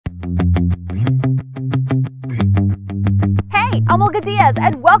Diaz,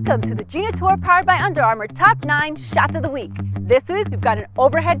 and welcome to the Junior Tour powered by Under Armour Top 9 Shots of the Week. This week we've got an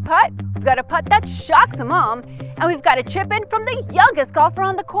overhead putt, we've got a putt that shocks a mom, and we've got a chip in from the youngest golfer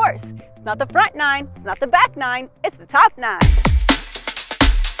on the course. It's not the front 9, it's not the back 9, it's the top 9.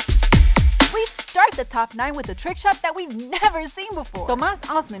 We start the top 9 with a trick shot that we've never seen before. Tomás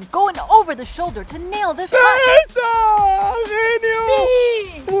Osman going over the shoulder to nail this putt. ¡Eso! ¡Genio!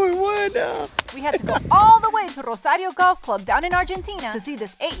 Sí. Muy buena. We had to go all the way to Rosario Golf Club down in Argentina to see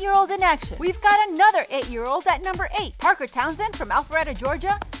this 8-year-old in action. We've got another 8-year-old at number 8. Parker Townsend from Alpharetta,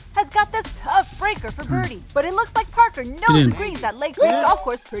 Georgia, has got this tough breaker for birdie. But it looks like Parker knows the greens at Lake Creek Golf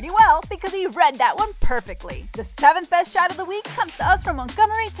Course pretty well because he read that one perfectly. The 7th best shot of the week comes to us from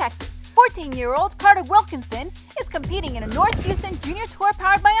Montgomery, Texas. 14-year-old Carter Wilkinson is competing in a North Houston Junior Tour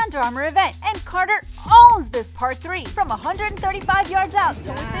powered by Under Armour event, and Carter owns this par 3 from 135 yards out to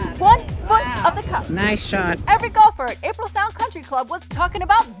within 1 foot of the cup. Nice shot. Every golfer at April Sound Country Club was talking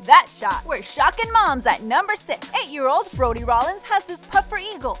about that shot. We're shocking moms at number 6. 8-year-old Brody Rollins has this putt for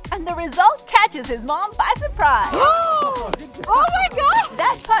eagle, and the result catches his mom by surprise. Oh my God!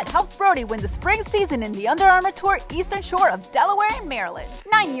 That putt helps Brody win the spring season in the Under Armour Tour Eastern Shore of Delaware and Maryland.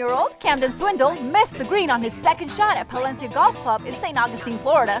 9-year-old Camden Swindle missed the green on his second shot at Palencia Golf Club in St. Augustine,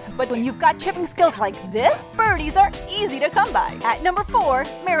 Florida, but when you've got chipping skills like this, birdies are easy to come by. At number 4,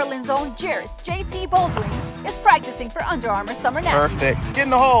 Maryland's own Jairus JT Bouldering is practicing for Under Armour Summer Nationals. Perfect. Get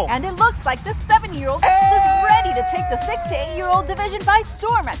in the hole. And it looks like this 7-year-old is ready to take the 6 to 8-year-old division by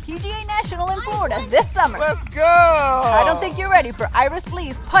storm at PGA National in Florida this summer. Let's go. I don't think you're ready for Iris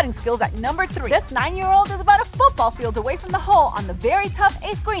Lee's putting skills at number 3. This 9-year-old is about a football field away from the hole on the very tough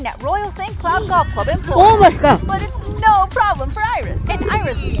 8th green at Royal St. Cloud Golf Club in Florida. Oh my God. But it's no problem for Iris. And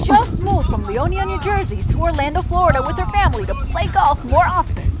Iris just moved from Leonia, New Jersey to Orlando, Florida with her family to play golf more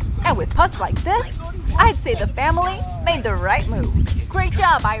often. And with putts like this, I'd say the family made the right move. Great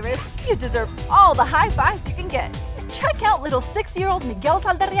job, Iris. You deserve all the high fives you can get. Check out little 6-year-old Miguel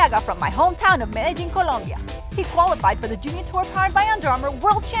Saldarriaga from my hometown of Medellin, Colombia. He qualified for the Junior Tour powered by Under Armour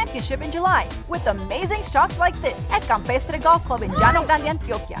World Championship in July with amazing shots like this at Campestre Golf Club in Llano Grande,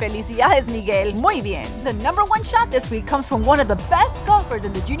 Antioquia. Felicidades, Miguel. Muy bien. The number 1 shot this week comes from one of the best golfers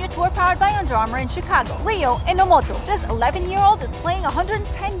in the Junior Tour powered by Under Armour in Chicago, Leo Enomoto. This 11-year-old is playing a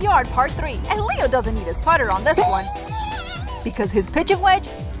 110-yard par 3, and Leo doesn't need his putter on this one because his pitching wedge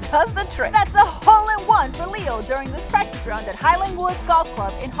does the trick. That's a hole-in-one for Leo during this practice round at Highland Woods Golf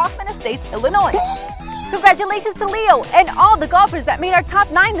Club in Hoffman Estates, Illinois. Congratulations to Leo and all the golfers that made our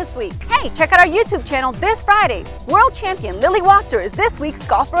top 9 this week. Hey, check out our YouTube channel this Friday. World champion Lily Walker is this week's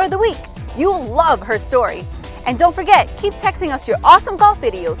Golfer of the Week. You'll love her story. And don't forget, keep texting us your awesome golf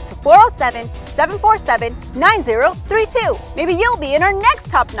videos to 407-747-9032. Maybe you'll be in our next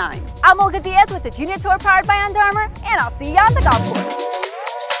top 9. I'm Olga Diaz with the Junior Tour powered by Under Armour, and I'll see you on the golf course.